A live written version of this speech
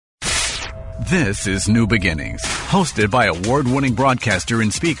This is New Beginnings, hosted by award-winning broadcaster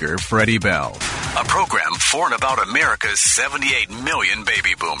and speaker Freddie Bell. A program for and about America's 78 million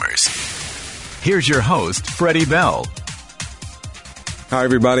baby boomers. Here's your host, Freddie Bell. Hi,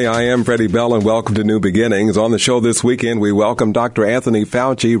 everybody. I am Freddie Bell, and welcome to New Beginnings. On the show this weekend, we welcome Dr. Anthony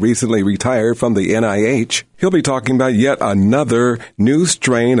Fauci, recently retired from the NIH. He'll be talking about yet another new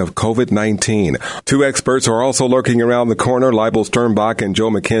strain of COVID-19. Two experts are also lurking around the corner, Leibel Sternbach and Joe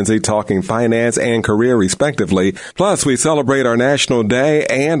McKenzie, talking finance and career, respectively. Plus, we celebrate our National Day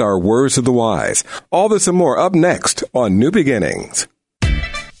and our Words of the Wise. All this and more up next on New Beginnings.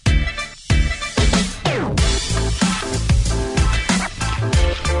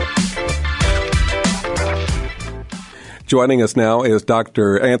 Joining us now is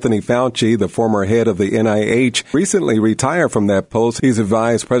Dr. Anthony Fauci, the former head of the NIH, recently retired from that post. He's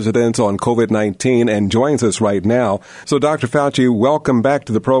advised presidents on COVID-19 and joins us right now. So, Dr. Fauci, welcome back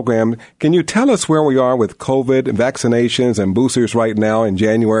to the program. Can you tell us where we are with COVID, vaccinations, and boosters right now in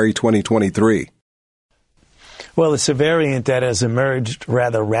January 2023? Well, it's a variant that has emerged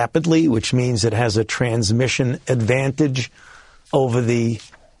rather rapidly, which means it has a transmission advantage over the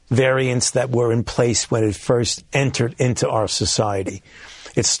variants that were in place when it first entered into our society.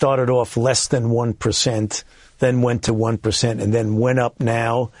 It started off less than 1%, then went to 1%, and then went up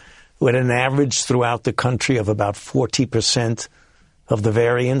now with an average throughout the country of about 40% of the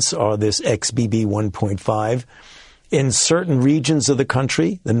variants are this XBB 1.5. In certain regions of the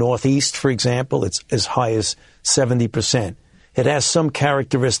country, the Northeast, for example, it's as high as 70%. It has some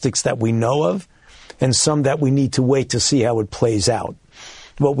characteristics that we know of and some that we need to wait to see how it plays out.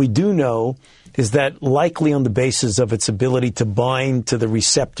 What we do know is that likely on the basis of its ability to bind to the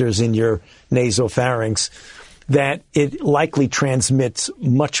receptors in your nasopharynx, that it likely transmits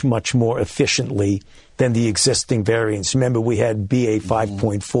much, much more efficiently than the existing variants. Remember, we had BA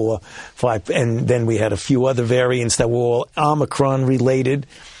 5.4, and then we had a few other variants that were all Omicron related.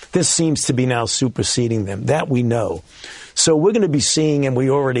 This seems to be now superseding them. That we know. So we're going to be seeing, and we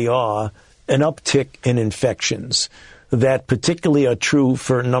already are, an uptick in infections that particularly are true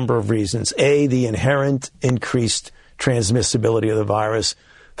for a number of reasons. A, the inherent increased transmissibility of the virus,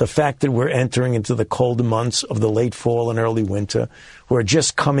 the fact that we're entering into the colder months of the late fall and early winter. We're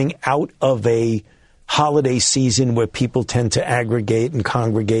just coming out of a holiday season where people tend to aggregate and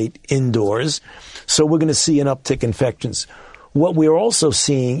congregate indoors. So we're going to see an uptick in infections. What we're also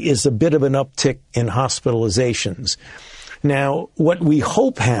seeing is a bit of an uptick in hospitalizations. Now, what we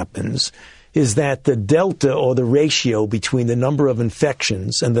hope happens is that the delta or the ratio between the number of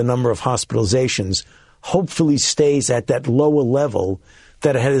infections and the number of hospitalizations hopefully stays at that lower level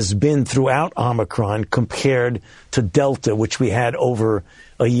that it has been throughout Omicron compared to Delta, which we had over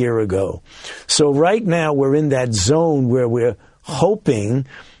a year ago. So right now we're in that zone where we're hoping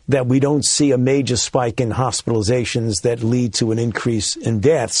that we don't see a major spike in hospitalizations that lead to an increase in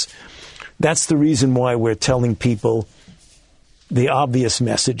deaths. That's the reason why we're telling people the obvious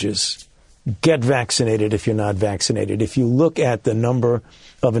messages. Get vaccinated if you're not vaccinated. If you look at the number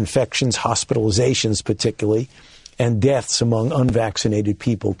of infections, hospitalizations particularly, and deaths among unvaccinated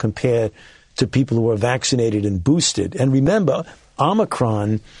people compared to people who are vaccinated and boosted. And remember,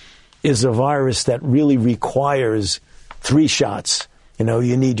 Omicron is a virus that really requires 3 shots. You know,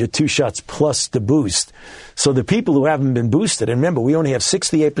 you need your 2 shots plus the boost. So the people who haven't been boosted, and remember, we only have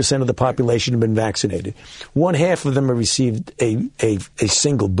 68% of the population have been vaccinated. 1/2 of them have received a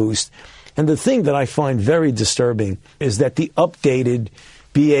single boost. And the thing that I find very disturbing is that the updated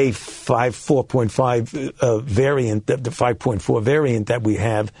BA 4.5 variant, the 5.4 variant that we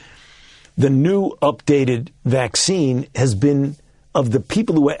have, the new updated vaccine has been, of the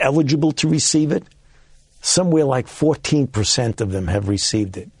people who are eligible to receive it, somewhere like 14% of them have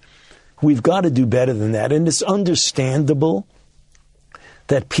received it. We've got to do better than that. And it's understandable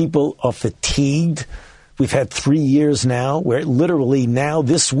that people are fatigued. We've had 3 years now where literally now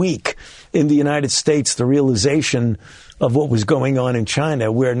this week in the United States, the realization of what was going on in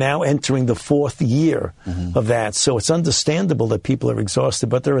China, we're now entering the 4th year of that. So it's understandable that people are exhausted,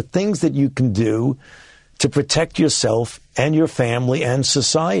 but there are things that you can do to protect yourself and your family and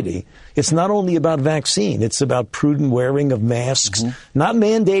society. It's not only about vaccine. It's about prudent wearing of masks, not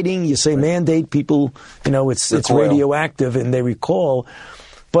mandating. You say mandate people, you know, it's radioactive and they recoil.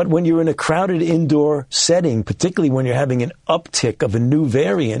 But when you're in a crowded indoor setting, particularly when you're having an uptick of a new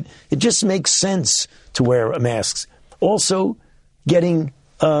variant, it just makes sense to wear masks. Also, getting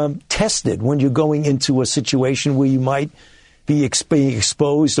tested when you're going into a situation where you might being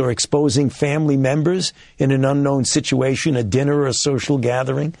exposed or exposing family members in an unknown situation, a dinner or a social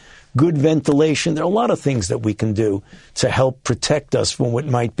gathering, good ventilation. There are a lot of things that we can do to help protect us from what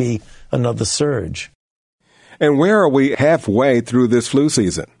might be another surge. And where are we halfway through this flu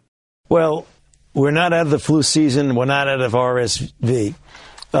season? Well, we're not out of the flu season. We're not out of RSV.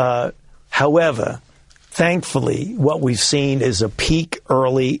 However, thankfully, what we've seen is a peak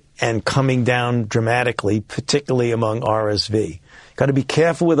early and coming down dramatically, particularly among RSV. Got to be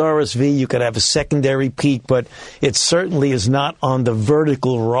careful with RSV. You could have a secondary peak, but it certainly is not on the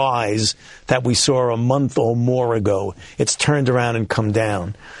vertical rise that we saw a month or more ago. It's turned around and come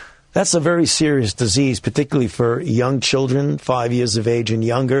down. That's a very serious disease, particularly for young children, 5 years of age and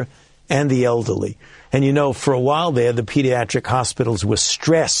younger, and the elderly. And you know, for a while there, the pediatric hospitals were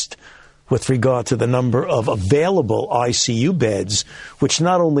stressed with regard to the number of available ICU beds, which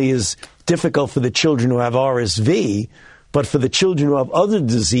not only is difficult for the children who have RSV, but for the children who have other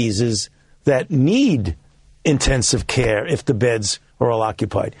diseases that need intensive care if the beds are all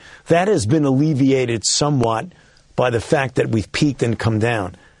occupied. That has been alleviated somewhat by the fact that we've peaked and come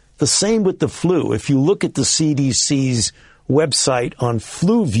down. The same with the flu. If you look at the CDC's website on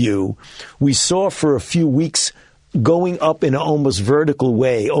FluView, we saw for a few weeks going up in an almost vertical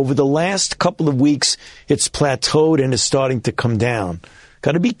way. Over the last couple of weeks, it's plateaued and is starting to come down.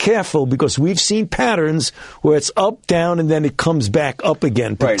 Got to be careful because we've seen patterns where it's up, down, and then it comes back up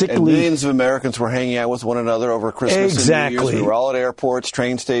again. Particularly, and millions of Americans were hanging out with one another over Christmas and New Year's. We were all at airports,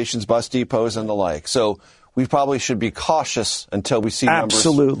 train stations, bus depots, and the like. So we probably should be cautious until we see numbers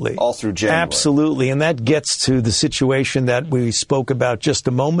all through January. Absolutely. And that gets to the situation that we spoke about just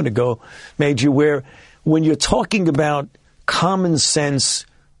a moment ago, Major, where when you're talking about common sense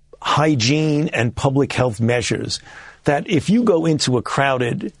hygiene and public health measures, that if you go into a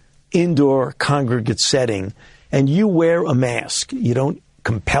crowded indoor congregate setting and you wear a mask, you don't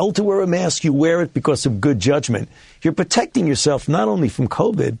compelled to wear a mask, you wear it because of good judgment, you're protecting yourself not only from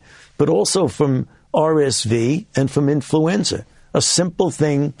COVID, but also from RSV and from influenza. A simple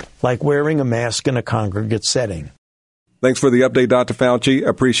thing like wearing a mask in a congregate setting. Thanks for the update, Dr. Fauci.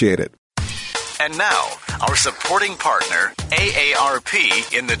 Appreciate it. And now, our supporting partner,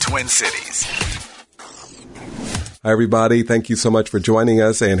 AARP in the Twin Cities. Hi, everybody. Thank you so much for joining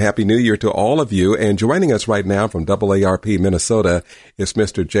us, and Happy New Year to all of you. And joining us right now from AARP Minnesota is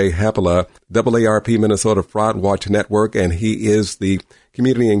Mr. Jay Hepola, AARP Minnesota Fraud Watch Network, and he is the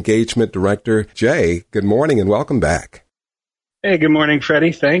Community Engagement Director. Jay, good morning and welcome back. Hey, good morning,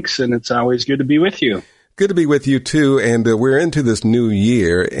 Freddie. Thanks, and it's always good to be with you. Good to be with you, too. And we're into this new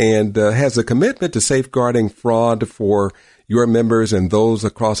year, and has a commitment to safeguarding fraud for your members and those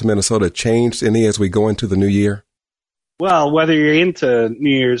across Minnesota changed any as we go into the new year? Well, whether you're into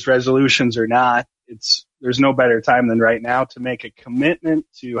New Year's resolutions or not, there's no better time than right now to make a commitment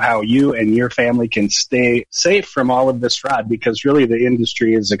to how you and your family can stay safe from all of this fraud, because really the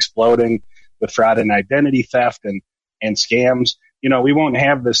industry is exploding with fraud and identity theft and scams. You know, we won't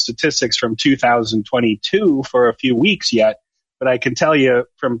have the statistics from 2022 for a few weeks yet, but I can tell you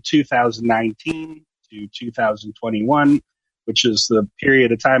from 2019 to 2021, which is the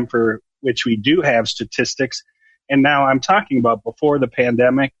period of time for which we do have statistics. And now I'm talking about before the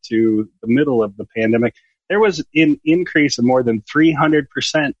pandemic to the middle of the pandemic, there was an increase of more than 300%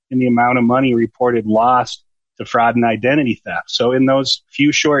 in the amount of money reported lost to fraud and identity theft. So in those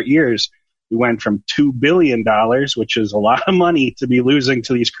few short years, we went from $2 billion, which is a lot of money to be losing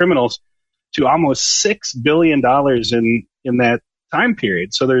to these criminals, to almost $6 billion in that time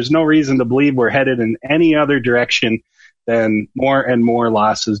period. So there's no reason to believe we're headed in any other direction than more and more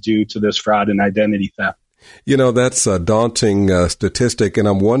losses due to this fraud and identity theft. You know, that's a daunting statistic, and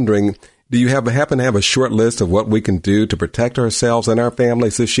I'm wondering, do you happen to have a short list of what we can do to protect ourselves and our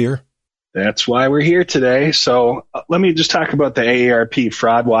families this year? That's why we're here today. So let me just talk about the AARP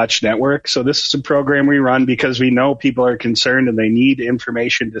Fraud Watch Network. So this is a program we run because we know people are concerned and they need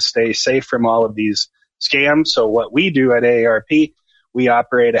information to stay safe from all of these scams. So what we do at AARP, we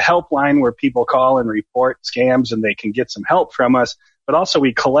operate a helpline where people call and report scams and they can get some help from us. But also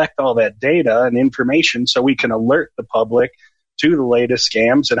we collect all that data and information so we can alert the public to the latest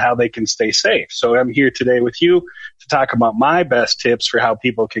scams and how they can stay safe. So I'm here today with you to talk about my best tips for how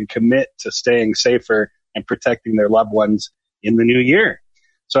people can commit to staying safer and protecting their loved ones in the new year.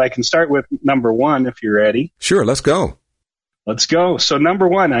 So I can start with number one, if you're ready. Sure, let's go. Let's go. So number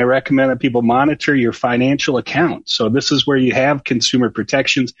one, I recommend that people monitor your financial account. So this is where you have consumer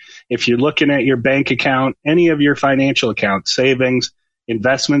protections. If you're looking at your bank account, any of your financial accounts, savings,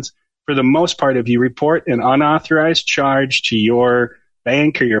 investments, for the most part, if you report an unauthorized charge to your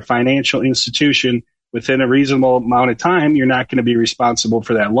bank or your financial institution, within a reasonable amount of time, you're not going to be responsible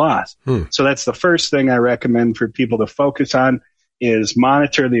for that loss. So that's the first thing I recommend for people to focus on is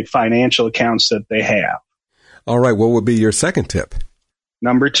monitor the financial accounts that they have. All right. What would be your second tip?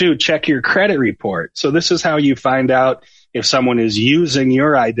 Number 2, check your credit report. So this is how you find out if someone is using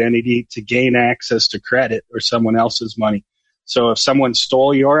your identity to gain access to credit or someone else's money. So if someone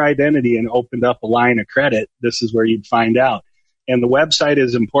stole your identity and opened up a line of credit, this is where you'd find out. And the website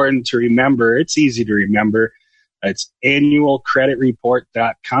is important to remember. It's easy to remember. It's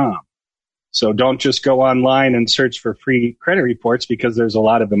annualcreditreport.com. So don't just go online and search for free credit reports because there's a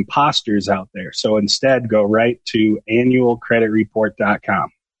lot of imposters out there. So instead, go right to annualcreditreport.com.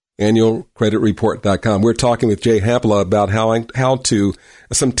 Annualcreditreport.com. We're talking with Jay Hapala about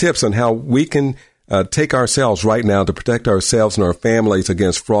some tips on how we can take ourselves right now to protect ourselves and our families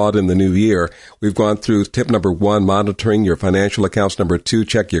against fraud in the new year. We've gone through tip number 1, monitoring your financial accounts. Number 2,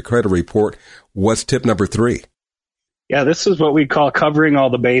 check your credit report. What's tip number 3? Yeah, this is what we call covering all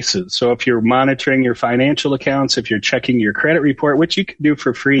the bases. So if you're monitoring your financial accounts, if you're checking your credit report, which you can do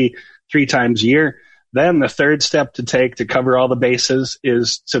for free 3 times a year, then the third step to take to cover all the bases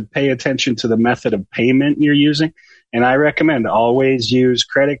is to pay attention to the method of payment you're using. And I recommend always use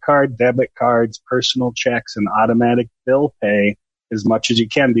credit card, debit cards, personal checks, and automatic bill pay as much as you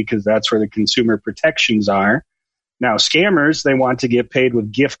can because that's where the consumer protections are. Now, scammers, they want to get paid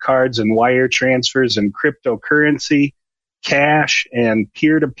with gift cards and wire transfers and cryptocurrency, cash, and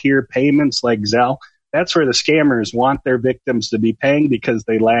peer-to-peer payments like Zelle. That's where the scammers want their victims to be paying because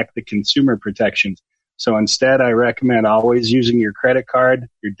they lack the consumer protections. So instead, I recommend always using your credit card,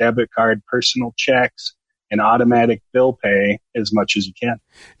 your debit card, personal checks, and automatic bill pay as much as you can.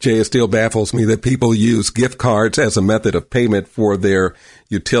 Jay, it still baffles me that people use gift cards as a method of payment for their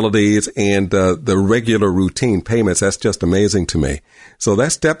utilities and the regular routine payments. That's just amazing to me. So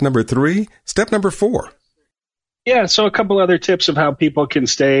that's step number 3. Step number 4. Yeah, so a couple other tips of how people can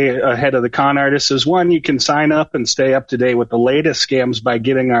stay ahead of the con artists is 1, you can sign up and stay up to date with the latest scams by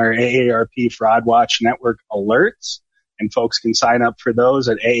getting our AARP Fraud Watch Network alerts. And folks can sign up for those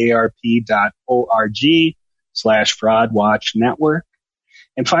at aarp.org/fraudwatchnetwork.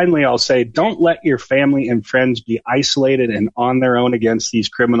 And finally, I'll say, don't let your family and friends be isolated and on their own against these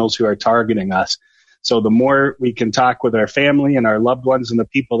criminals who are targeting us. So the more we can talk with our family and our loved ones and the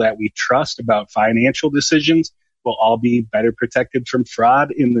people that we trust about financial decisions, we'll all be better protected from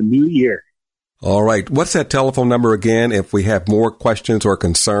fraud in the new year. All right. What's that telephone number again if we have more questions or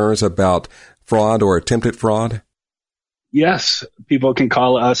concerns about fraud or attempted fraud? Yes, people can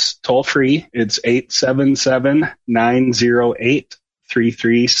call us toll free. It's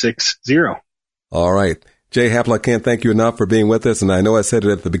 877-908-3360. All right. Jay Hapala, I can't thank you enough for being with us. And I know I said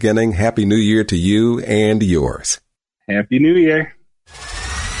it at the beginning. Happy New Year to you and yours. Happy New Year.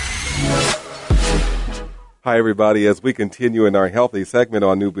 Hi, everybody. As we continue in our healthy segment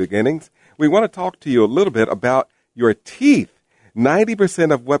on New Beginnings, we want to talk to you a little bit about your teeth.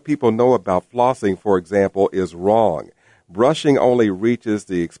 90% of what people know about flossing, for example, is wrong. Brushing only reaches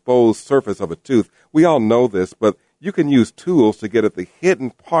the exposed surface of a tooth. We all know this, but you can use tools to get at the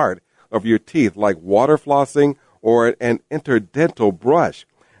hidden part of your teeth, like water flossing or an interdental brush.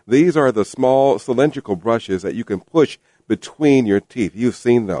 These are the small cylindrical brushes that you can push between your teeth. You've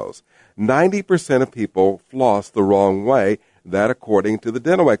seen those. 90% of people floss the wrong way, that according to the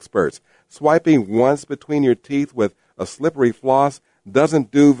dental experts. Swiping once between your teeth with a slippery floss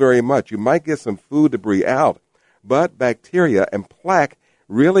doesn't do very much. You might get some food debris out, but bacteria and plaque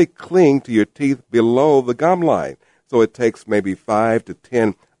really cling to your teeth below the gum line. So it takes maybe 5 to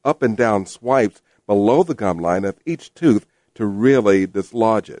 10 up and down swipes below the gum line of each tooth to really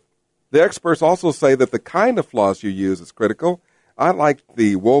dislodge it. The experts also say that the kind of floss you use is critical. I like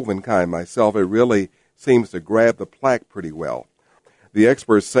the woven kind myself. It really seems to grab the plaque pretty well. The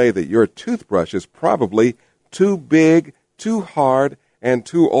experts say that your toothbrush is probably too big, too hard, and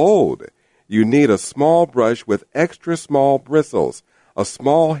too old. You need a small brush with extra small bristles. A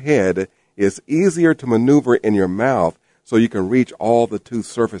small head is easier to maneuver in your mouth so you can reach all the tooth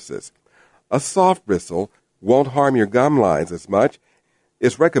surfaces. A soft bristle won't harm your gum lines as much.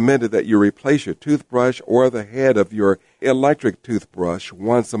 It's recommended that you replace your toothbrush or the head of your electric toothbrush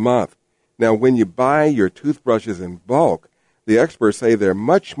once a month. Now, when you buy your toothbrushes in bulk, the experts say they're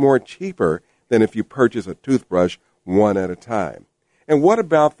much more cheaper than if you purchase a toothbrush one at a time. And what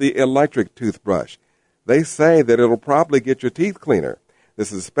about the electric toothbrush? They say that it'll probably get your teeth cleaner.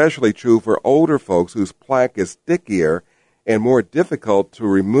 This is especially true for older folks whose plaque is stickier and more difficult to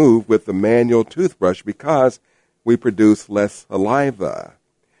remove with the manual toothbrush because we produce less saliva.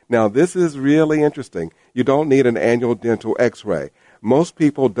 Now, this is really interesting. You don't need an annual dental x-ray. Most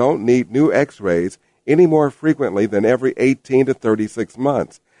people don't need new x-rays any more frequently than every 18 to 36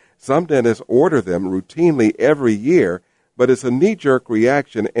 months. Some dentists order them routinely every year, but it's a knee-jerk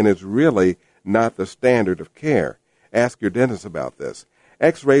reaction and is really not the standard of care. Ask your dentist about this.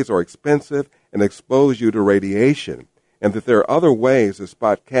 X-rays are expensive and expose you to radiation, and that there are other ways to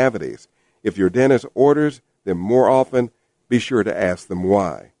spot cavities. If your dentist orders them more often, be sure to ask them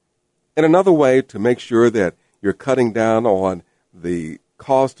why. And another way to make sure that you're cutting down on the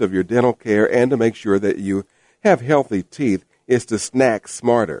cost of your dental care and to make sure that you have healthy teeth is to snack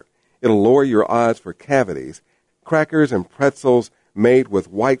smarter. It'll lower your odds for cavities. Crackers and pretzels made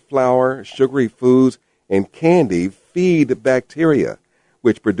with white flour, sugary foods, and candy feed bacteria,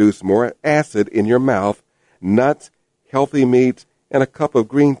 which produce more acid in your mouth. Nuts, healthy meats, and a cup of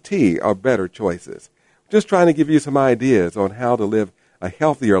green tea are better choices. Just trying to give you some ideas on how to live a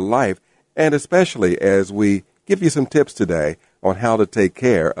healthier life, and especially as we give you some tips today on how to take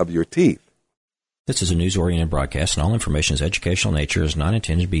care of your teeth. This is a news-oriented broadcast, and all information is educational nature, is not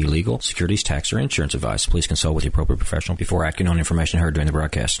intended to be legal, securities, tax, or insurance advice. Please consult with the appropriate professional before acting on information heard during the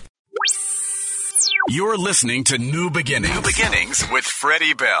broadcast. You're listening to New Beginnings. New Beginnings with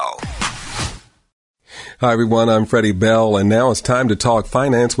Freddie Bell. Hi, everyone. I'm Freddie Bell, and now it's time to talk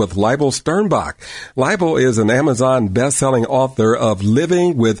finance with Leibel Sternbach. Leibel is an Amazon best-selling author of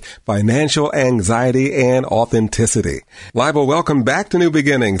Living with Financial Anxiety and Authenticity. Leibel, welcome back to New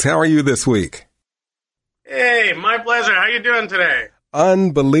Beginnings. How are you this week? Hey, my pleasure. How you doing today?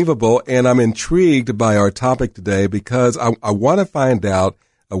 Unbelievable, and I'm intrigued by our topic today because I want to find out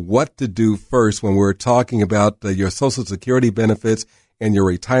what to do first when we're talking about your Social Security benefits and your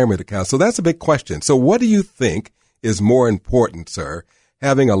retirement account. So that's a big question. So what do you think is more important, sir,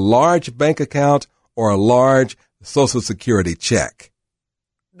 having a large bank account or a large Social Security check?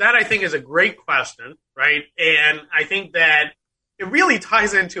 That, I think, is a great question, right? And I think that it really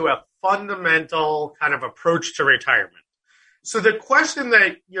ties into a fundamental kind of approach to retirement. So the question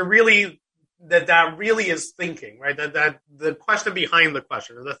that you're really, that really is thinking, right? That the question behind the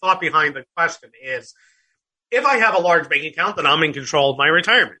question, or the thought behind the question is, if I have a large bank account, then I'm in control of my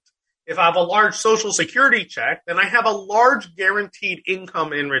retirement. If I have a large Social Security check, then I have a large guaranteed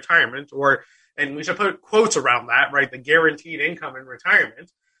income in retirement, and we should put quotes around that, right? The guaranteed income in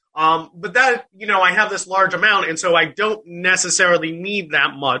retirement. But that, I have this large amount, and so I don't necessarily need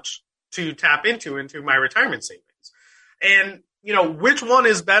that much to tap into my retirement savings. And, which one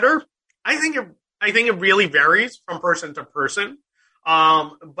is better? I think it really varies from person to person.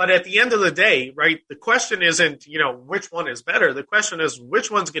 But at the end of the day, right, the question isn't, which one is better. The question is,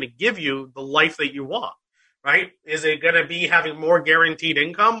 which one's going to give you the life that you want, right? Is it going to be having more guaranteed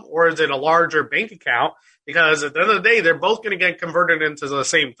income, or is it a larger bank account? Because at the end of the day, they're both going to get converted into the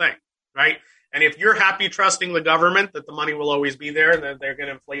same thing, right? And if you're happy trusting the government that the money will always be there, that they're going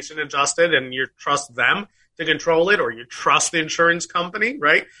to inflation adjust it, and you trust them to control it, or you trust the insurance company,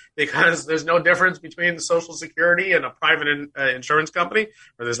 right? Because there's no difference between the Social Security and a private insurance company,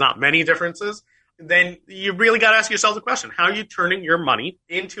 or there's not many differences, then you really got to ask yourself the question, how are you turning your money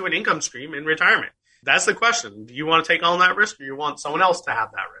into an income stream in retirement? That's the question. Do you want to take on that risk, or you want someone else to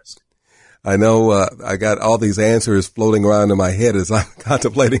have that risk? I know I got all these answers floating around in my head as I'm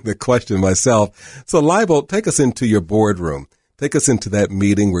contemplating the question myself. So, Leibel, take us into your boardroom. Take us into that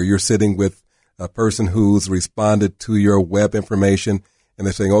meeting where you're sitting with a person who's responded to your web information, and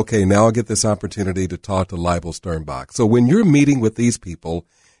they're saying, okay, now I'll get this opportunity to talk to Leibel Sternbach. So when you're meeting with these people,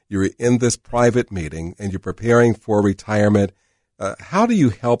 you're in this private meeting, and you're preparing for retirement, how do you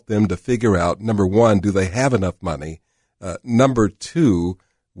help them to figure out, number one, do they have enough money? Number two,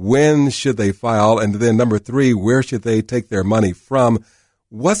 when should they file? And then number three, where should they take their money from?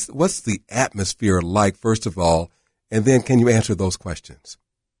 What's the atmosphere like, first of all? And then can you answer those questions?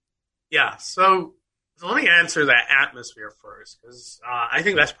 Yeah, so let me answer that atmosphere first, because I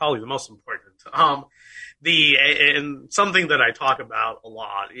think that's probably the most important. And something that I talk about a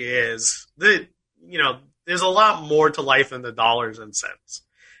lot is that, there's a lot more to life than the dollars and cents.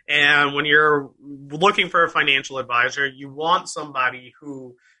 And when you're looking for a financial advisor, you want somebody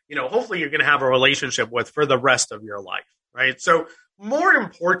who, hopefully you're going to have a relationship with for the rest of your life, right? So more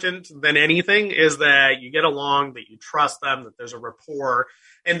important than anything is that you get along, that you trust them, that there's a rapport,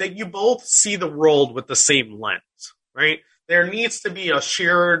 and that you both see the world with the same lens, right? There needs to be a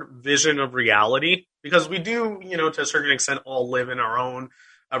shared vision of reality, because we do, to a certain extent, all live in our own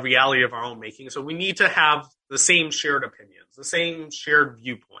a reality of our own making. So we need to have the same shared opinions, the same shared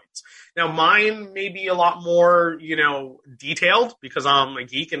viewpoints. Now, mine may be a lot more, detailed, because I'm a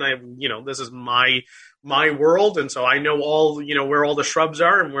geek and this is my world. And so I know all, where all the shrubs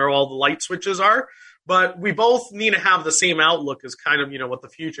are and where all the light switches are. But we both need to have the same outlook as kind of, what the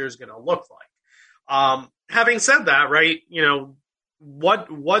future is going to look like. Having said that, right,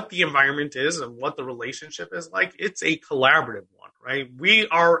 what the environment is and what the relationship is like, it's a collaborative one, right? We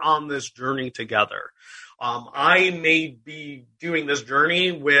are on this journey together. I may be doing this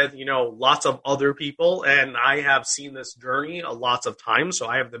journey with, lots of other people, and I have seen this journey lots of times, so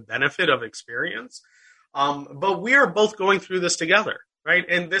I have the benefit of experience. But we are both going through this together, right?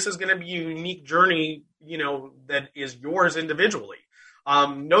 And this is going to be a unique journey, that is yours individually.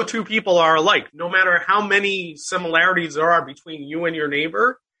 No two people are alike. No matter how many similarities there are between you and your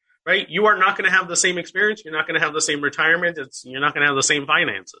neighbor, right? You are not going to have the same experience. You're not going to have the same retirement. You're not going to have the same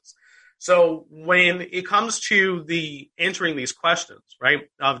finances. So when it comes to answering these questions, right,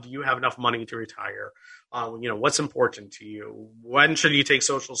 of do you have enough money to retire? What's important to you? When should you take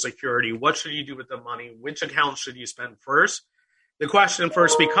Social Security? What should you do with the money? Which accounts should you spend first? The question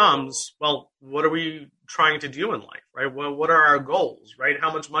first becomes, well, what are we trying to do in life, right? Well, what are our goals, right?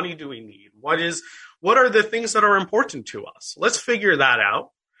 How much money do we need? What are the things that are important to us? Let's figure that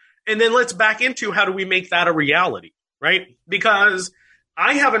out. And then let's back into how do we make that a reality, right? Because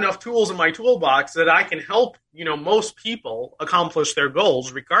I have enough tools in my toolbox that I can help, most people accomplish their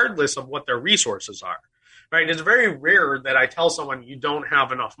goals regardless of what their resources are, right? It's very rare that I tell someone you don't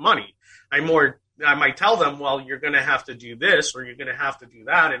have enough money. I might tell them, well, you're going to have to do this or you're going to have to do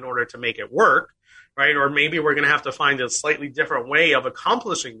that in order to make it work, right? Or maybe we're going to have to find a slightly different way of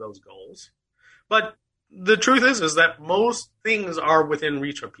accomplishing those goals. But the truth is that most things are within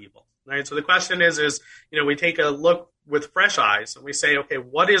reach of people, right? So the question is, we take a look with fresh eyes and we say, okay,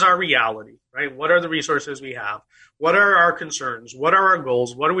 what is our reality, right? What are the resources we have? What are our concerns? What are our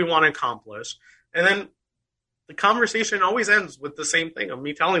goals? What do we want to accomplish? And then the conversation always ends with the same thing of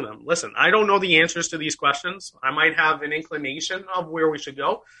me telling them, listen, I don't know the answers to these questions. I might have an inclination of where we should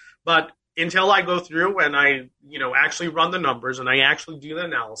go, but until I go through and I, actually run the numbers and I actually do the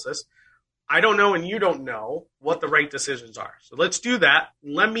analysis, I don't know and you don't know what the right decisions are. So let's do that.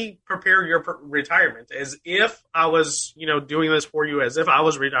 Let me prepare your retirement as if I was, doing this for you, as if I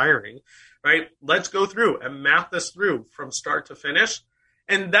was retiring, right? Let's go through and map this through from start to finish.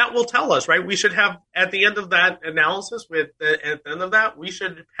 And that will tell us, right? We should have, at the end of that analysis, at the end of that, we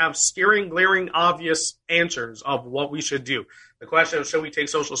should have staring, glaring, obvious answers of what we should do. The question of should we take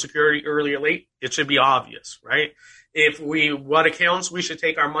Social Security early or late? It should be obvious, right? What accounts we should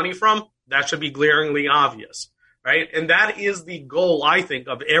take our money from, that should be glaringly obvious, right? And that is the goal, I think,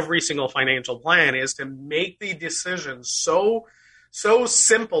 of every single financial plan, is to make the decision so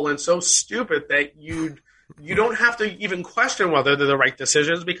simple and so stupid that you don't have to even question whether they're the right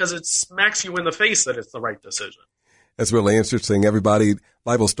decisions, because it smacks you in the face that it's the right decision. That's really interesting. Everybody,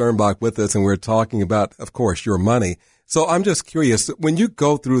 Leibel Sternbach with us, and we're talking about, of course, your money. So I'm just curious, when you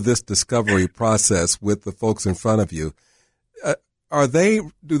go through this discovery process with the folks in front of you,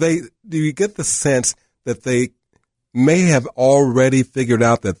 do you get the sense that they may have already figured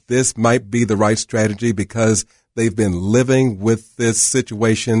out that this might be the right strategy because they've been living with this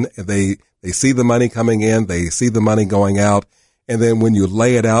situation? They see the money coming in, they see the money going out, and then when you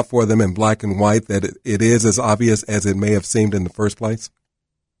lay it out for them in black and white, that it is as obvious as it may have seemed in the first place?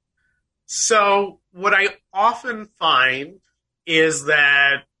 So what I often find is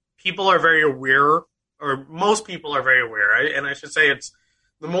that people are very aware, or most people are very aware, and I should say it's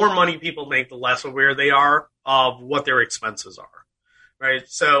the more money people make, the less aware they are of what their expenses are, right?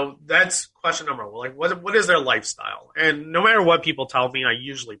 So that's question number one. Like, what is their lifestyle? And no matter what people tell me, I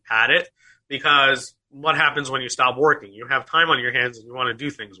usually pad it, because what happens when you stop working? You have time on your hands and you want to do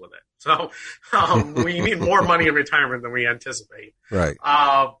things with it. So we need more money in retirement than we anticipate. Right.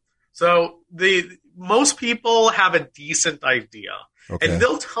 So most people have a decent idea. Okay. And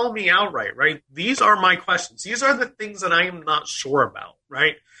they'll tell me outright, right? These are my questions. These are the things that I am not sure about,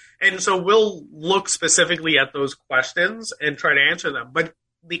 right? And so we'll look specifically at those questions and try to answer them. But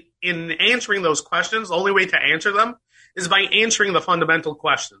in answering those questions, the only way to answer them is by answering the fundamental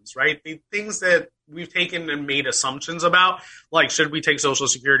questions, right? The things that we've taken and made assumptions about, like should we take Social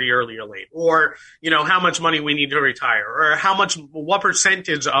Security early or late, or how much money we need to retire, or what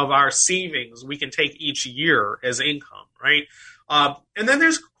percentage of our savings we can take each year as income, right? And then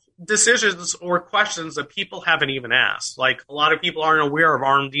there's decisions or questions that people haven't even asked. Like, a lot of people aren't aware of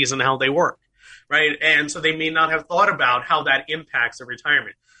RMDs and how they work, right? And so they may not have thought about how that impacts their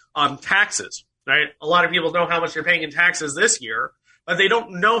retirement. Taxes, right? A lot of people know how much they're paying in taxes this year, but they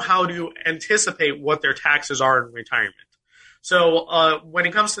don't know how to anticipate what their taxes are in retirement. So when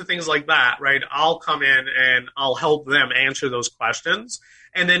it comes to things like that, right, I'll come in and I'll help them answer those questions.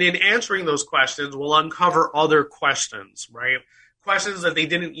 And then in answering those questions, we'll uncover other questions, right? Questions that they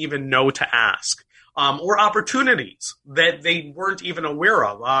didn't even know to ask. or opportunities that they weren't even aware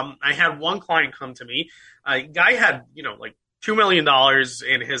of. I had one client come to me. A guy had, like $2 million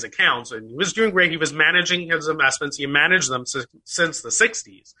in his accounts, and he was doing great. He was managing his investments. He managed them since the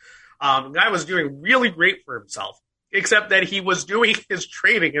 60s. The guy was doing really great for himself, except that he was doing his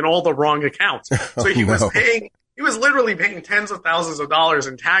trading in all the wrong accounts. So he was literally paying tens of thousands of dollars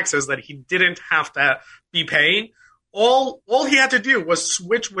in taxes that he didn't have to be paying. All he had to do was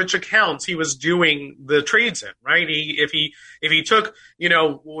switch which accounts he was doing the trades in, right? If he took,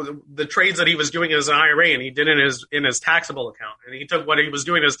 the trades that he was doing as an IRA and he did it in his taxable account, and he took what he was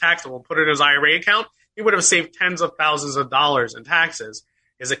doing as taxable and put it in his IRA account, he would have saved tens of thousands of dollars in taxes.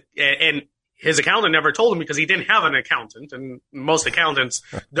 And his accountant never told him because he didn't have an accountant, and most accountants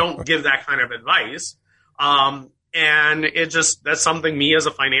don't give that kind of advice. And that's something me as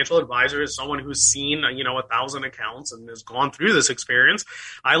a financial advisor, as someone who's seen, 1,000 accounts and has gone through this experience.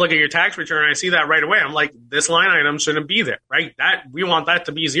 I look at your tax return and I see that right away. I'm like, this line item shouldn't be there, right? We want that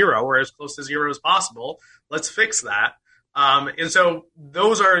to be zero or as close to zero as possible. Let's fix that. And so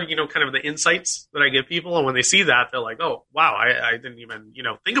those are, kind of the insights that I give people. And when they see that, they're like, oh, wow, I didn't even,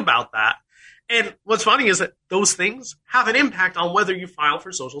 think about that. And what's funny is that those things have an impact on whether you file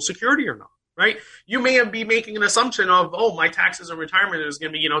for Social Security or not. Right? You may be making an assumption of, my taxes in retirement is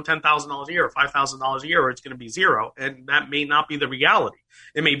going to be, $10,000 a year or $5,000 a year, or it's going to be zero. And that may not be the reality.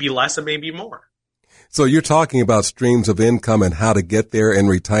 It may be less, it may be more. So you're talking about streams of income and how to get there in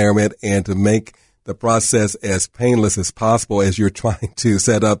retirement and to make the process as painless as possible as you're trying to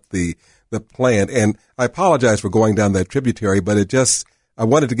set up the plan. And I apologize for going down that tributary, but I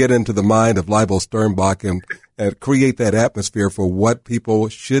wanted to get into the mind of Leibel Sternbach and create that atmosphere for what people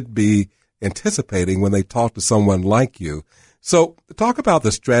should be anticipating when they talk to someone like you. So talk about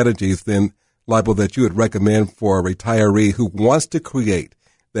the strategies then, Leibel, that you would recommend for a retiree who wants to create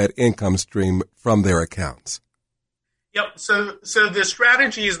that income stream from their accounts. Yep. So the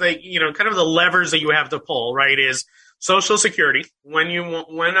strategies that, kind of the levers that you have to pull, right, is Social Security. When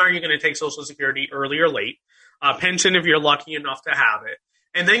are you going to take Social Security, early or late? Pension, if you're lucky enough to have it.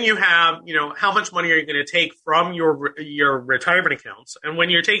 And then you have, how much money are you going to take from your retirement accounts? And when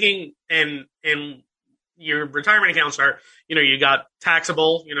you're taking, and your retirement accounts are, you got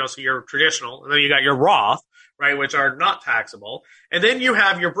taxable, so you're traditional, and then you got your Roth, right, which are not taxable. And then you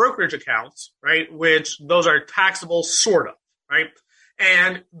have your brokerage accounts, right, which those are taxable, sort of, right?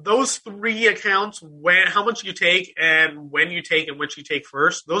 And those three accounts, how much you take and when you take and which you take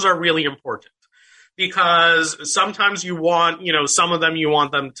first, those are really important. Because sometimes you want, some of them you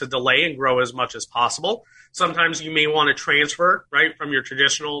want them to delay and grow as much as possible. Sometimes you may want to transfer, right, from your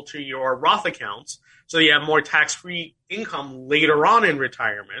traditional to your Roth accounts so you have more tax-free income later on in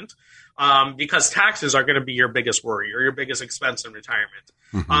retirement, because taxes are going to be your biggest worry or your biggest expense in retirement.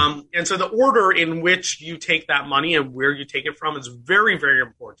 Mm-hmm. And so the order in which you take that money and where you take it from is very, very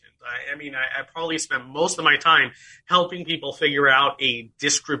important. I probably spent most of my time helping people figure out a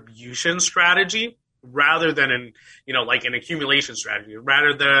distribution strategy rather than an accumulation strategy.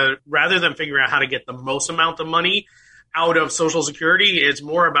 Rather than figuring out how to get the most amount of money out of Social Security, it's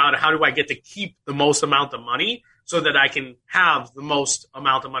more about how do I get to keep the most amount of money so that I can have the most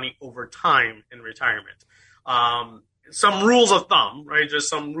amount of money over time in retirement. Some rules of thumb, right? Just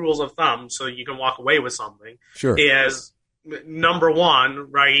some rules of thumb so you can walk away with something. Sure. Is number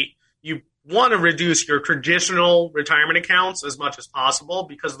one, right? You want to reduce your traditional retirement accounts as much as possible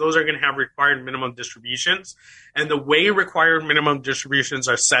because those are going to have required minimum distributions. And the way required minimum distributions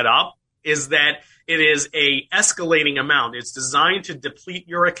are set up is that it is a escalating amount. It's designed to deplete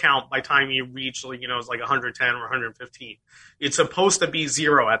your account by time you reach, it's like 110 or 115. It's supposed to be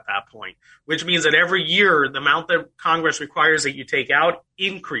zero at that point, which means that every year the amount that Congress requires that you take out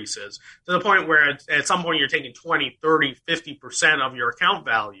increases to the point where at some point you're taking 20, 30, 50% of your account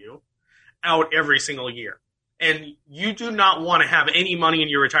value out every single year. And you do not want to have any money in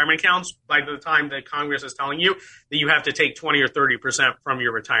your retirement accounts by the time that Congress is telling you that you have to take 20 or 30% from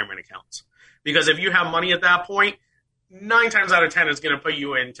your retirement accounts. Because if you have money at that point, 9 times out of 10 is going to put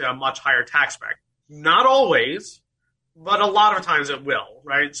you into a much higher tax bracket. Not always, but a lot of times it will,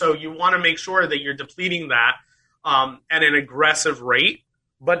 right? So you want to make sure that you're depleting that at an aggressive rate,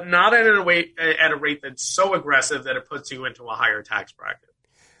 but not at a rate that's so aggressive that it puts you into a higher tax bracket.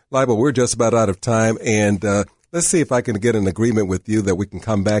 Leibel, we're just about out of time, and let's see if I can get an agreement with you that we can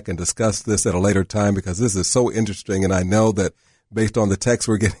come back and discuss this at a later time because this is so interesting, and I know that based on the text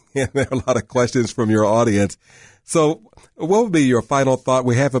we're getting in, there are a lot of questions from your audience. So what would be your final thought?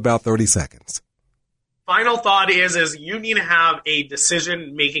 We have about 30 seconds. final thought is you need to have a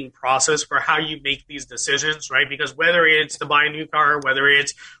decision-making process for how you make these decisions, right? Because whether it's to buy a new car, whether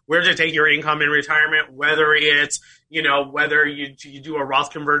it's where to take your income in retirement, whether it's, whether you do a Roth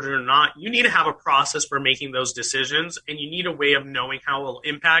conversion or not, you need to have a process for making those decisions, and you need a way of knowing how it will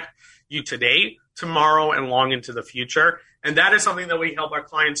impact you today, tomorrow, and long into the future. And that is something that we help our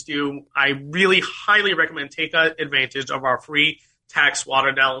clients do. I really highly recommend take advantage of our free tax SWOT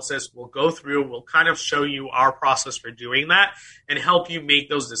analysis. We'll go through, we'll kind of show you our process for doing that and help you make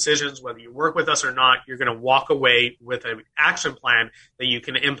those decisions. Whether you work with us or not, you're going to walk away with an action plan that you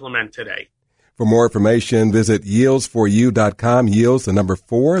can implement today. For more information, visit yields4u.com, yields, the number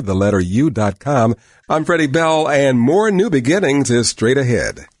 4, the letter U.com. I'm Freddie Bell, and more New Beginnings is straight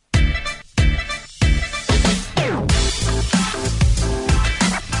ahead.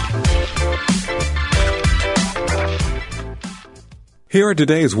 Here are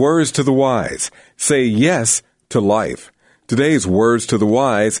today's words to the wise. Say yes to life. Today's words to the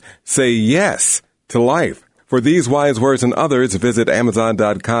wise. Say yes to life. For these wise words and others, visit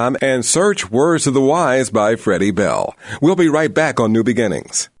Amazon.com and search Words to the Wise by Freddie Bell. We'll be right back on New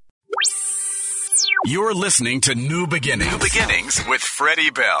Beginnings. You're listening to New Beginnings. New Beginnings with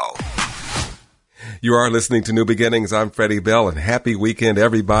Freddie Bell. You are listening to New Beginnings. I'm Freddie Bell, and happy weekend,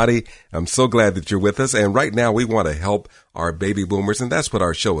 everybody. I'm so glad that you're with us. And right now, we want to help our baby boomers, and that's what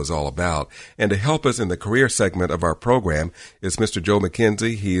our show is all about. And to help us in the career segment of our program is Mr. Joe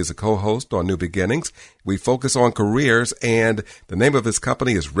McKenzie. He is a co-host on New Beginnings. We focus on careers, and the name of his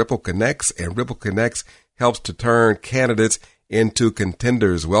company is Ripple Connects, and Ripple Connects helps to turn candidates into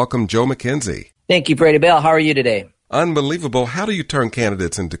contenders. Welcome, Joe McKenzie. Thank you, Freddie Bell. How are you today? Unbelievable. How do you turn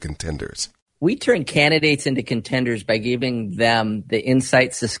candidates into contenders? We turn candidates into contenders by giving them the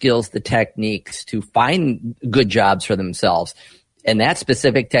insights, the skills, the techniques to find good jobs for themselves. And that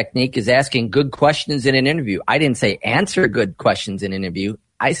specific technique is asking good questions in an interview. I didn't say answer good questions in an interview.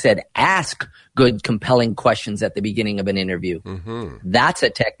 I said ask good, compelling questions at the beginning of an interview. Mm-hmm. That's a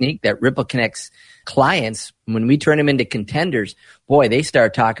technique that Ripple Connects clients, when we turn them into contenders, boy, they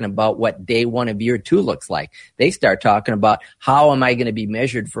start talking about what day one of year two looks like. They start talking about how am I going to be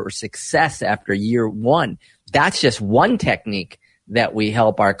measured for success after year one. That's just one technique that we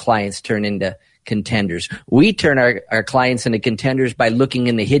help our clients turn into contenders. We turn our clients into contenders by looking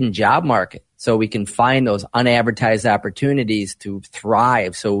in the hidden job market so we can find those unadvertised opportunities to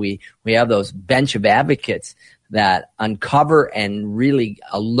thrive. So we have those bench of advocates that uncover and really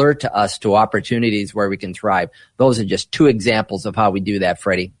alert to us to opportunities where we can thrive. Those are just two examples of how we do that,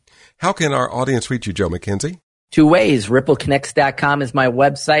 Freddie. How can our audience reach you, Joe McKenzie? Two ways. RippleConnects.com is my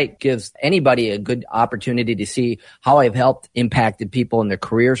website. Gives anybody a good opportunity to see how I've helped impacted people in their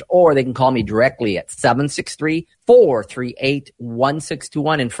careers, or they can call me directly at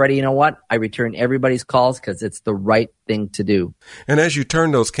 763-438-1621. And Freddie, you know what? I return everybody's calls because it's the right thing to do. And as you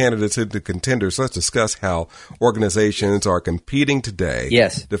turn those candidates into contenders, let's discuss how organizations are competing today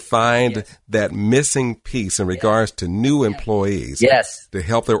to find that missing piece in regards to new employees to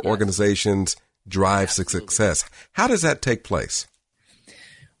help their organizations drive success. How does that take place?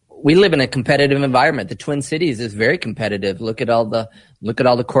 We live in a competitive environment. The Twin Cities is very competitive. Look at all the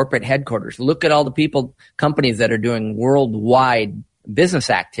corporate headquarters. Look at all the companies that are doing worldwide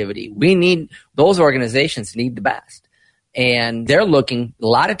business activity. Those organizations need the best. And they're looking a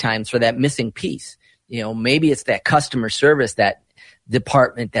lot of times for that missing piece. Maybe it's that customer service, that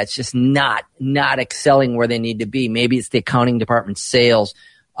department that's just not excelling where they need to be. Maybe it's the accounting department, sales,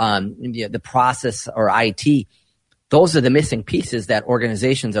 the process or IT. Those are the missing pieces that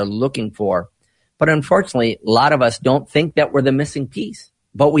organizations are looking for. But unfortunately, a lot of us don't think that we're the missing piece,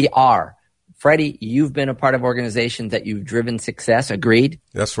 but we are. Freddie, you've been a part of organizations that you've driven success. Agreed?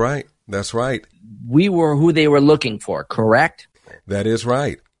 That's right. That's right. We were who they were looking for, correct? That is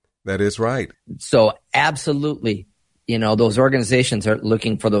right. That is right. So absolutely, those organizations are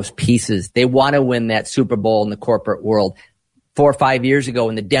looking for those pieces. They want to win that Super Bowl in the corporate world. 4 or 5 years ago,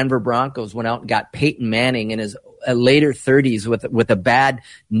 when the Denver Broncos went out and got Peyton Manning in his later 30s with a bad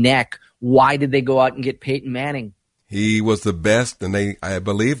neck, why did they go out and get Peyton Manning? He was the best, and I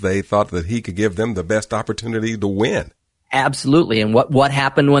believe they thought that he could give them the best opportunity to win. Absolutely. And what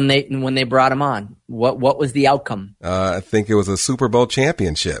happened when they brought him on? What was the outcome? I think it was a Super Bowl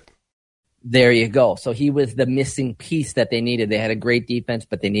championship. There you go. So he was the missing piece that they needed. They had a great defense,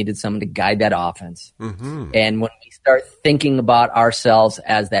 but they needed someone to guide that offense. Mm-hmm. And when we start thinking about ourselves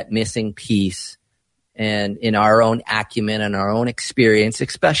as that missing piece, and in our own acumen and our own experience,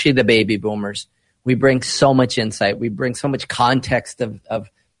 especially the baby boomers, we bring so much insight. We bring so much context of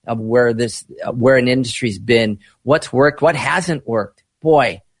where an industry's been, what's worked, what hasn't worked.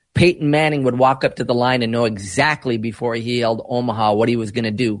 Boy, Peyton Manning would walk up to the line and know exactly before he held Omaha what he was going to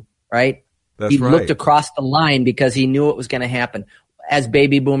do, right? That's he right. looked across the line because he knew it was going to happen. As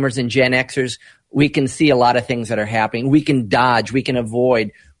baby boomers and Gen Xers, we can see a lot of things that are happening. We can dodge, we can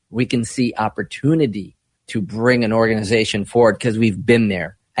avoid, we can see opportunity to bring an organization forward because we've been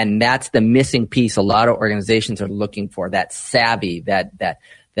there. And that's the missing piece a lot of organizations are looking for, that savvy, that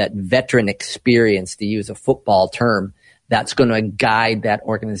veteran experience, to use a football term, that's going to guide that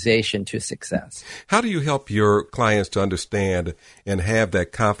organization to success. How do you help your clients to understand and have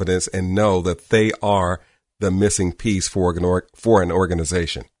that confidence and know that they are the missing piece for an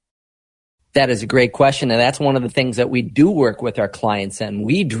organization? That is a great question, and that's one of the things that we do work with our clients, and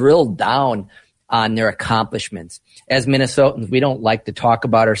we drill down on their accomplishments. As Minnesotans, we don't like to talk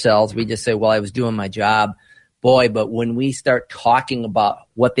about ourselves. We just say, well, I was doing my job. Boy, but when we start talking about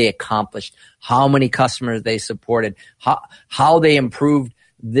what they accomplished, how many customers they supported, how they improved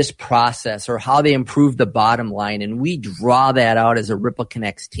this process, or how they improved the bottom line, and we draw that out as a Ripple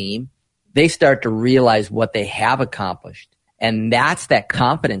Connects team, they start to realize what they have accomplished. And that's that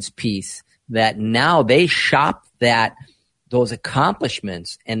confidence piece that now they shop those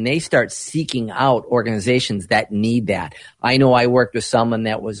accomplishments and they start seeking out organizations that need that. I know I worked with someone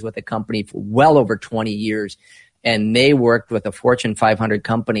that was with a company for well over 20 years, and they worked with a Fortune 500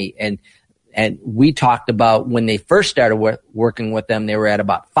 company. And we talked about when they first started working with them, they were at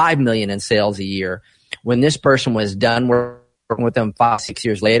about $5 million in sales a year. When this person was done working with them 5-6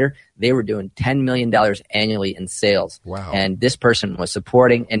 years later, they were doing $10 million annually in sales. Wow. And this person was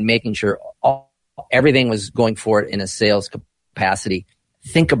supporting and making sure everything was going forward in a sales capacity.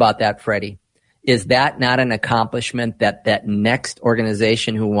 Think about that, Freddie. Is that not an accomplishment that next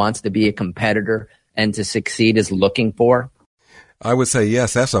organization who wants to be a competitor and to succeed is looking for? I would say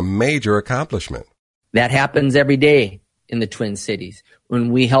yes, that's a major accomplishment. That happens every day in the Twin Cities.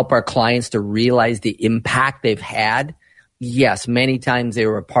 When we help our clients to realize the impact they've had, yes, many times they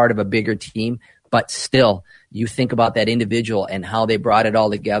were a part of a bigger team, but still, you think about that individual and how they brought it all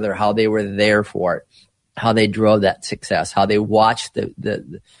together, how they were there for it, how they drove that success, how they watched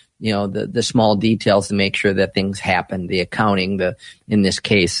the small details to make sure that things happened, the accounting, in this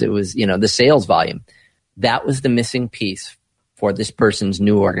case, it was, the sales volume. That was the missing piece for this person's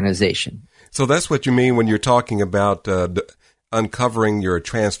new organization. So that's what you mean when you're talking about uncovering your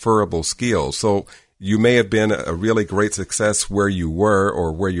transferable skills. So you may have been a really great success where you were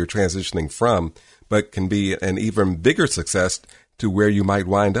or where you're transitioning from, but can be an even bigger success to where you might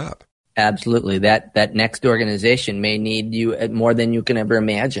wind up. Absolutely. That next organization may need you more than you can ever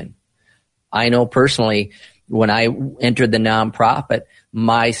imagine. I know personally, when I entered the nonprofit,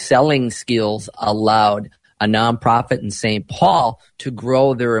 my selling skills allowed a nonprofit in St. Paul to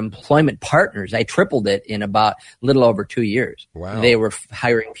grow their employment partners. I tripled it in about a little over 2 years. Wow. They were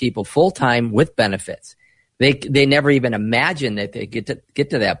hiring people full-time with benefits. They never even imagined that they get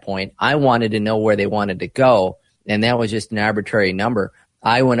to that point. I wanted to know where they wanted to go, and that was just an arbitrary number.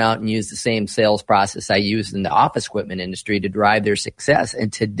 I went out and used the same sales process I used in the office equipment industry to drive their success.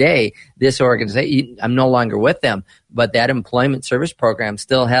 And today, this organization, I'm no longer with them, but that employment service program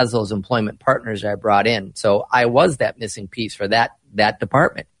still has those employment partners I brought in. So I was that missing piece for that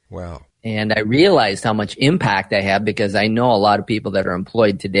department. Wow. And I realized how much impact I have because I know a lot of people that are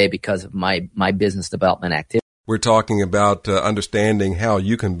employed today because of my business development activity. We're talking about understanding how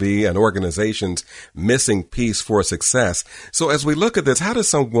you can be an organization's missing piece for success. So as we look at this, how does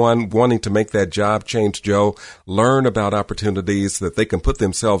someone wanting to make that job change, Joe, learn about opportunities that they can put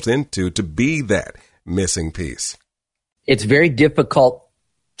themselves into to be that missing piece? It's very difficult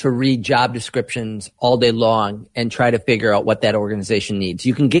to read job descriptions all day long and try to figure out what that organization needs.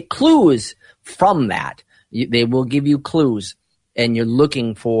 You can get clues from that. They will give you clues. And you're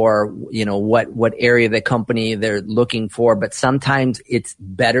looking for, what area of the company they're looking for. But sometimes it's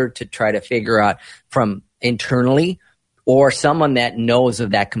better to try to figure out from internally or someone that knows of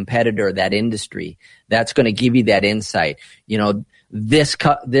that competitor, that industry, that's going to give you that insight. This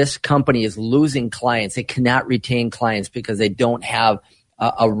company is losing clients. They cannot retain clients because they don't have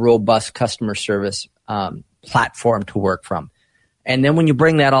a robust customer service platform to work from. And then when you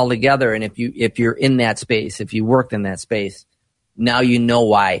bring that all together, and if you're in that space, if you worked in that space, now you know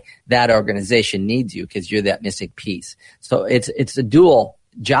why that organization needs you because you're that missing piece. So it's a dual.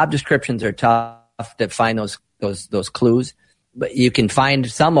 Job descriptions are tough to find those clues, but you can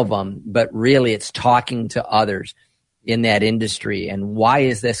find some of them. But really, it's talking to others in that industry and why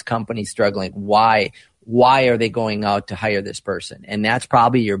is this company struggling? Why are they going out to hire this person? And that's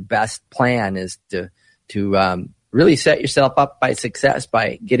probably your best plan is to really set yourself up by success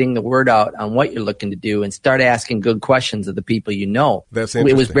by getting the word out on what you're looking to do and start asking good questions of the people you know. That's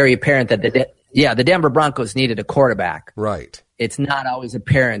interesting. It was very apparent that the Denver Broncos needed a quarterback. Right. It's not always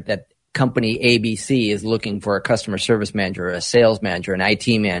apparent that company ABC is looking for a customer service manager, a sales manager, an IT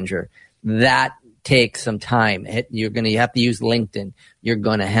manager. That takes some time. You're going to have to use LinkedIn. You're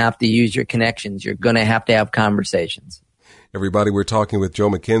going to have to use your connections. You're going to have conversations. Everybody, we're talking with Joe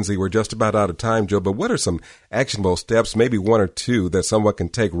McKenzie. We're just about out of time, Joe, but what are some actionable steps, maybe one or two, that someone can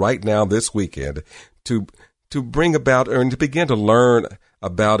take right now this weekend to bring about and to begin to learn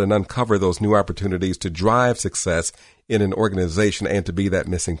about and uncover those new opportunities to drive success in an organization and to be that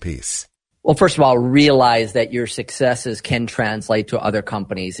missing piece? Well, first of all, realize that your successes can translate to other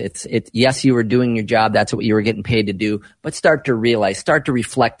companies. Yes, you were doing your job. That's what you were getting paid to do. But start to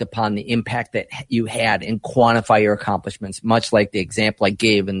reflect upon the impact that you had and quantify your accomplishments, much like the example I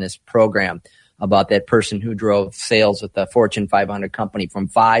gave in this program about that person who drove sales with a Fortune 500 company from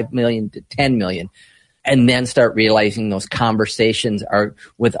 5 million to 10 million. And then start realizing those conversations are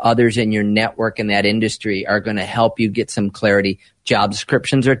with others in your network in that industry are going to help you get some clarity. Job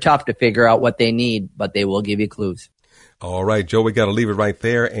descriptions are tough to figure out what they need, but they will give you clues. All right, Joe, we got to leave it right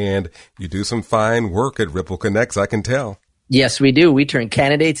there. And you do some fine work at Ripple Connects, I can tell. Yes, we do. We turn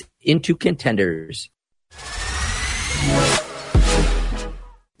candidates into contenders.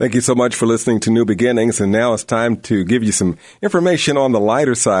 Thank you so much for listening to New Beginnings, and now it's time to give you some information on the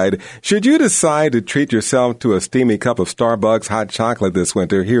lighter side. Should you decide to treat yourself to a steamy cup of Starbucks hot chocolate this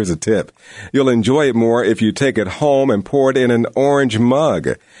winter, here's a tip. You'll enjoy it more if you take it home and pour it in an orange mug.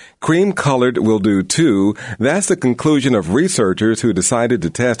 Cream-colored will do too. That's the conclusion of researchers who decided to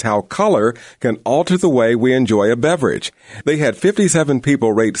test how color can alter the way we enjoy a beverage. They had 57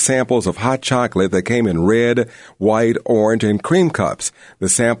 people rate samples of hot chocolate that came in red, white, orange, and cream cups. The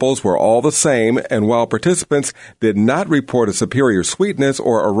samples were all the same, and while participants did not report a superior sweetness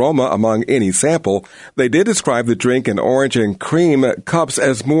or aroma among any sample, they did describe the drink in orange and cream cups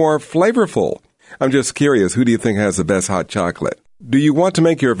as more flavorful. I'm just curious, who do you think has the best hot chocolate? Do you want to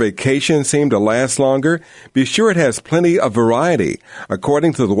make your vacation seem to last longer? Be sure it has plenty of variety.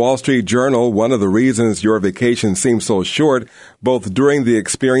 According to the Wall Street Journal, one of the reasons your vacation seems so short, both during the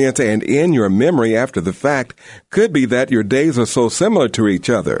experience and in your memory after the fact, could be that your days are so similar to each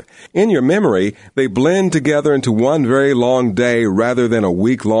other. In your memory, they blend together into one very long day rather than a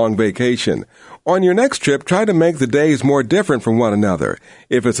week-long vacation. On your next trip, try to make the days more different from one another.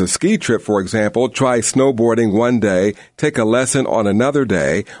 If it's a ski trip, for example, try snowboarding one day, take a lesson on another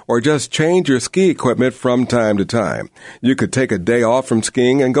day, or just change your ski equipment from time to time. You could take a day off from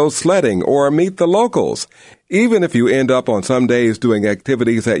skiing and go sledding or meet the locals. Even if you end up on some days doing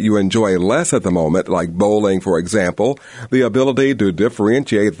activities that you enjoy less at the moment, like bowling, for example, the ability to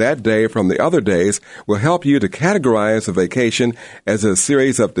differentiate that day from the other days will help you to categorize a vacation as a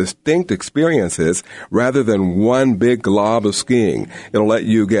series of distinct experiences rather than one big glob of skiing. It'll let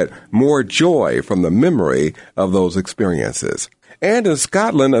you get more joy from the memory of those experiences. And in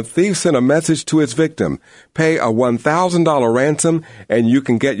Scotland, a thief sent a message to his victim. Pay a $1,000 ransom and you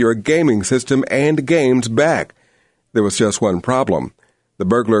can get your gaming system and games back. There was just one problem. The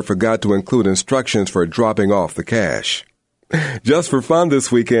burglar forgot to include instructions for dropping off the cash. Just for fun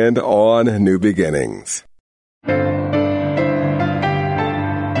this weekend on New Beginnings.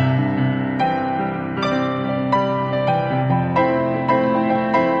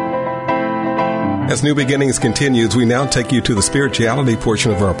 As New Beginnings continues, we now take you to the spirituality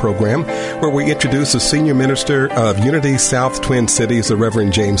portion of our program, where we introduce the Senior Minister of Unity South Twin Cities, the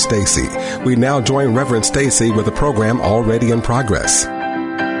Reverend James Stacy. We now join Reverend Stacy with a program already in progress.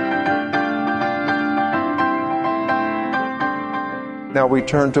 Now we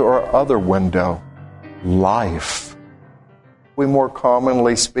turn to our other window, life. We more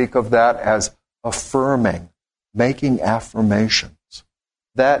commonly speak of that as affirming, making affirmations.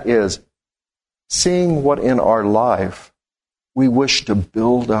 That is, seeing what in our life we wish to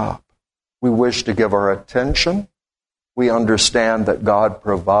build up. We wish to give our attention. We understand that God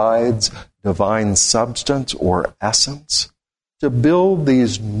provides divine substance or essence to build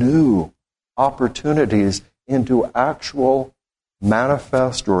these new opportunities into actual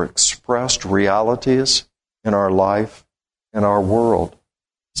manifest or expressed realities in our life, in our world.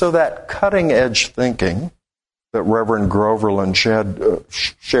 So that cutting-edge thinking that Reverend Groverland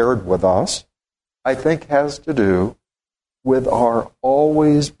shared with us, I think has to do with our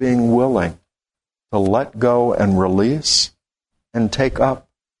always being willing to let go and release and take up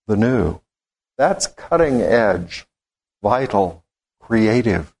the new. That's cutting-edge, vital,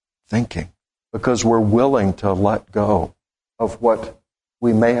 creative thinking, because we're willing to let go of what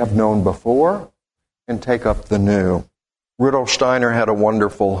we may have known before and take up the new. Rudolf Steiner had a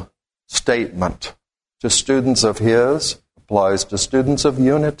wonderful statement to students of his, applies to students of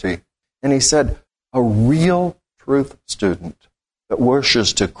Unity. And he said, a real truth student that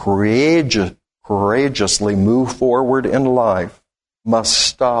wishes to courageously move forward in life must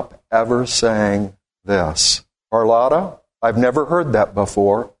stop ever saying this. Carlotta, I've never heard that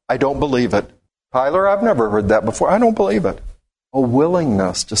before. I don't believe it. Tyler, I've never heard that before. I don't believe it. A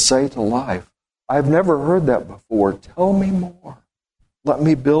willingness to say to life, I've never heard that before. Tell me more. Let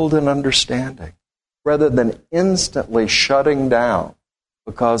me build an understanding. Rather than instantly shutting down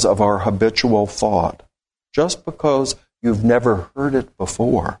because of our habitual thought. Just because you've never heard it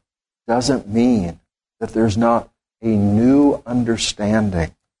before doesn't mean that there's not a new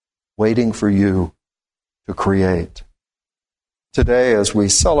understanding waiting for you to create. Today, as we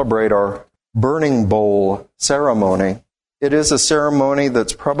celebrate our Burning Bowl ceremony, it is a ceremony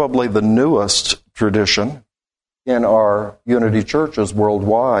that's probably the newest tradition in our Unity churches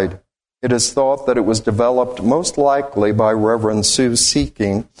worldwide. It is thought that it was developed most likely by Reverend Sue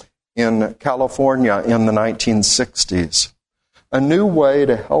Seeking in California in the 1960s. A new way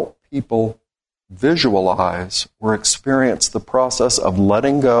to help people visualize or experience the process of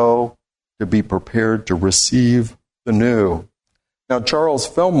letting go to be prepared to receive the new. Now, Charles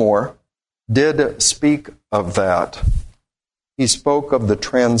Fillmore did speak of that. He spoke of the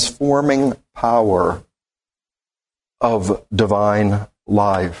transforming power of divine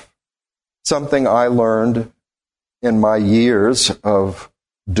life. Something I learned in my years of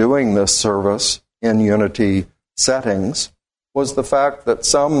doing this service in Unity settings was the fact that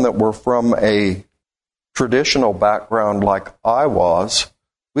some that were from a traditional background like I was,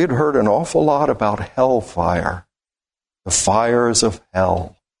 we had heard an awful lot about hellfire, the fires of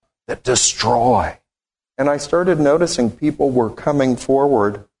hell that destroy. And I started noticing people were coming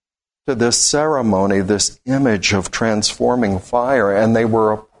forward to this ceremony, this image of transforming fire, and they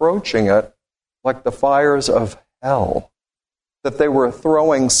were approaching it like the fires of hell, that they were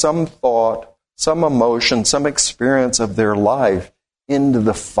throwing some thought, some emotion, some experience of their life into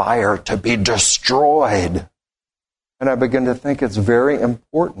the fire to be destroyed. And I began to think it's very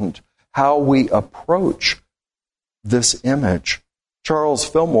important how we approach this image. Charles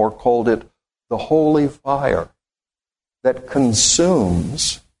Fillmore called it the holy fire that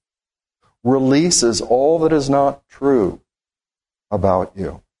consumes, releases all that is not true about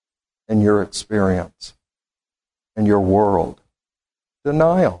you and your experience and your world.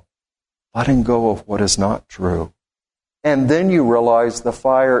 Denial, letting go of what is not true. And then you realize the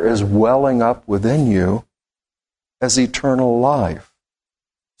fire is welling up within you as eternal life.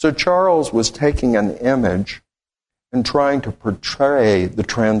 So Charles was taking an image and trying to portray the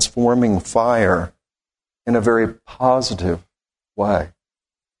transforming fire in a very positive way.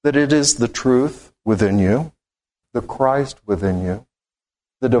 That it is the truth within you, the Christ within you,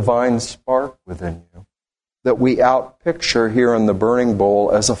 the divine spark within you, that we outpicture here in the burning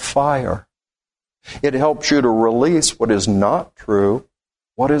bowl as a fire. It helps you to release what is not true,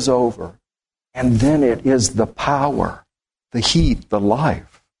 what is over. And then it is the power, the heat, the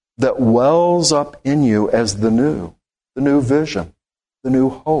life that wells up in you as the new vision, the new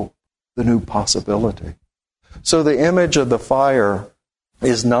hope, the new possibility. So the image of the fire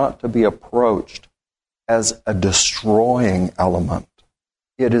is not to be approached as a destroying element.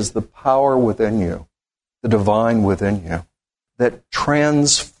 It is the power within you, the divine within you, that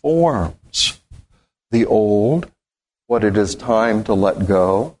transforms the old, what it is time to let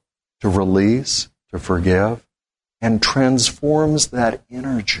go, to release, to forgive, and transforms that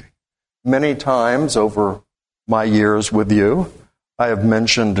energy. Many times over my years with you, I have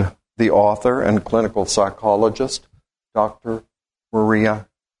mentioned the author and clinical psychologist, Dr. Maria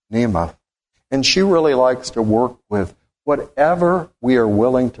Nemeth. And she really likes to work with whatever we are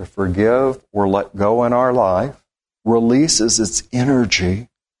willing to forgive or let go in our life, releases its energy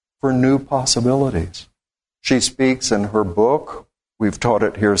for new possibilities. She speaks in her book, we've taught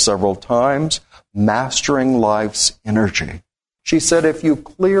it here several times, Mastering Life's Energy. She said if you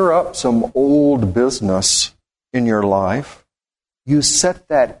clear up some old business in your life, you set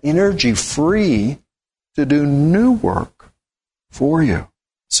that energy free to do new work for you.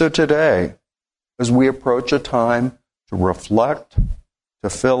 So today, as we approach a time to reflect, to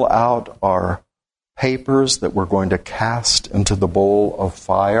fill out our papers that we're going to cast into the bowl of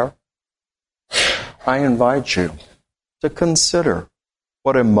fire, I invite you to consider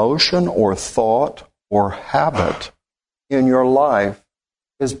what emotion or thought or habit in your life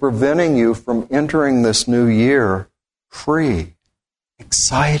is preventing you from entering this new year free,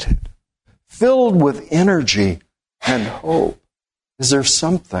 excited, filled with energy and hope. Is there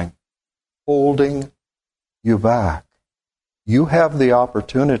something holding you back. You have the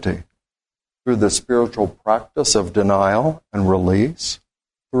opportunity through the spiritual practice of denial and release,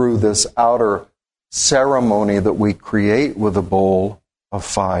 through this outer ceremony that we create with a bowl of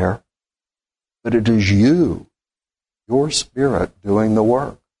fire, but it is you, your spirit, doing the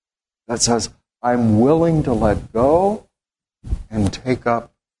work that says, I'm willing to let go and take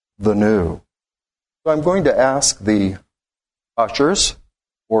up the new. So I'm going to ask the ushers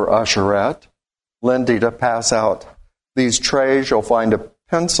or usherette, Lindy, to pass out these trays. You'll find a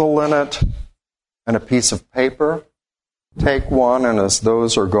pencil in it and a piece of paper. Take one, and as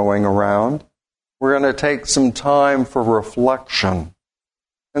those are going around, we're going to take some time for reflection.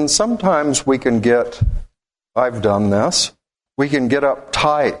 And sometimes we can get, I've done this, we can get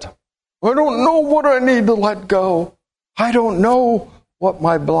uptight. I don't know what I need to let go. I don't know what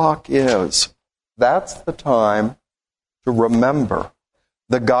my block is. That's the time to remember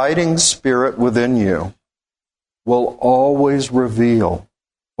the guiding spirit within you will always reveal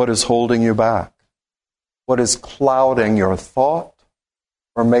what is holding you back, what is clouding your thought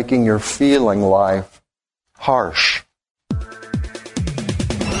or making your feeling life harsh.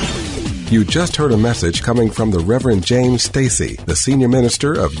 You just heard a message coming from the Reverend James Stacy, the Senior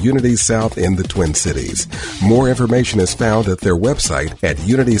Minister of Unity South in the Twin Cities. More information is found at their website at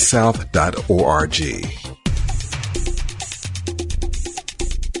unitysouth.org.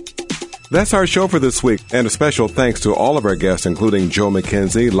 That's our show for this week, and a special thanks to all of our guests, including Joe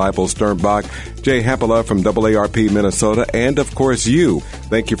McKenzie, Leipel Sternbach, Jay Hampala from AARP Minnesota, and of course you.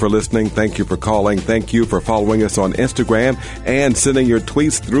 Thank you for listening. Thank you for calling. Thank you for following us on Instagram and sending your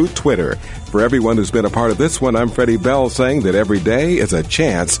tweets through Twitter. For everyone who's been a part of this one, I'm Freddie Bell saying that every day is a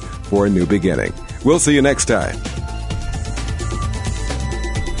chance for a new beginning. We'll see you next time.